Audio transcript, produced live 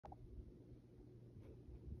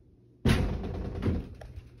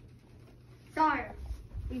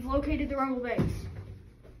You've located the rebel base.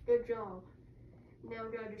 Good job. Now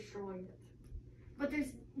go destroy it. But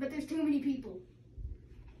there's too many people.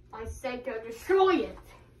 I said go destroy it.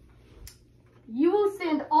 You will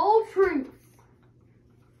send all troops,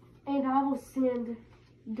 and I will send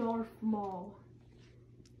Darth Maul.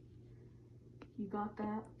 You got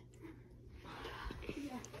that?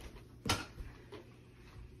 Yeah.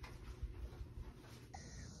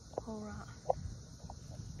 Alright.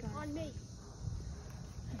 On me.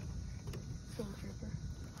 Stormtrooper,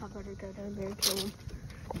 I better go down there and kill him.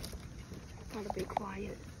 Gotta be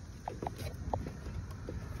quiet. Okay,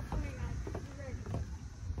 guys, get ready.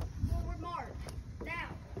 Forward march. Now.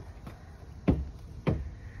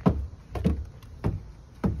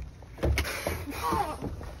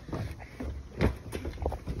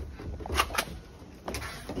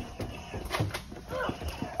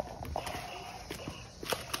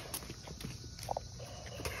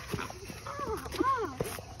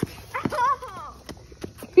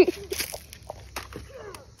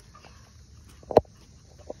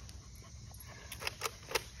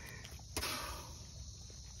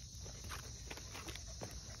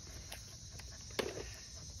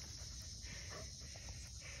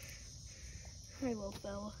 Hey, little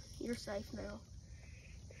fella, you're safe now.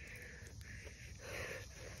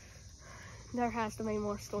 There has to be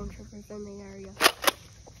more stormtroopers in the area.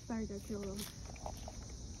 Better go kill them.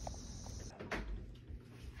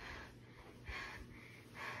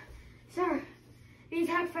 Sir, the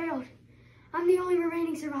attack failed. I'm the only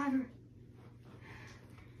remaining survivor.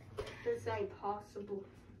 This ain't possible.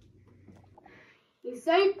 This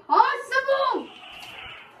ain't possible!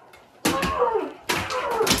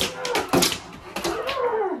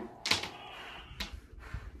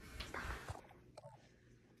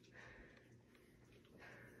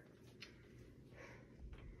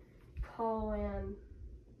 Call in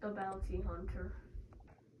the bounty hunter.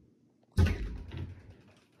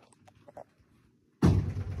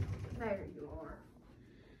 There you are.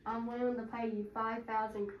 I'm willing to pay you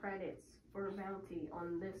 5,000 credits for a bounty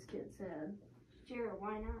on this kid's head. Sure,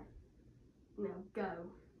 why not? Now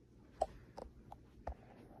go.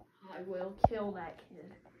 I will kill that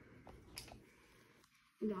kid.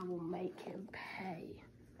 And I will make him pay.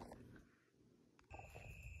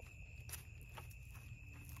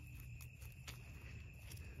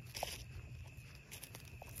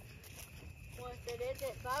 What if it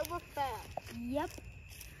isn't Boba Fett? Yep.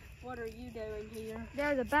 What are you doing here?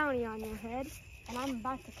 There's a bounty on your head, and I'm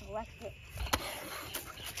about to collect it.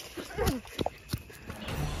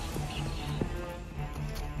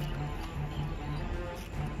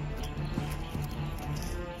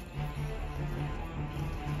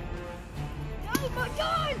 Oh my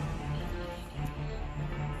God!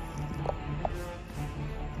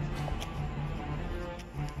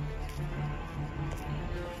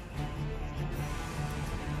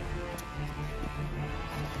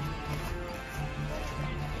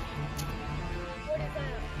 What is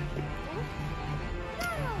that?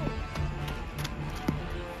 No!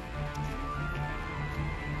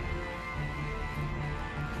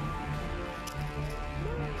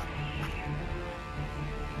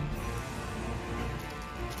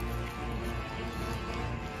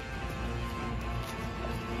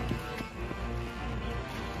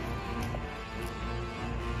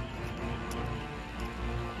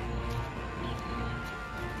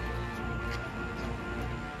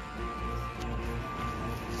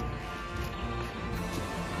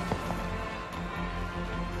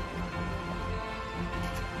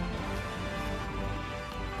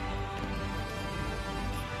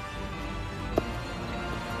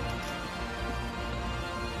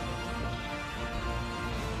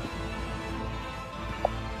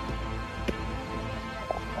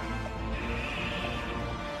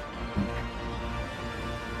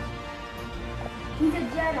 He's a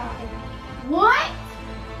Jedi. What?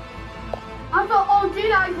 I thought all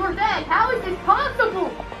Jedis were dead. How is this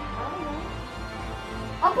possible?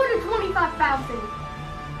 I'll put a 25,000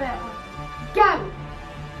 bet. Go.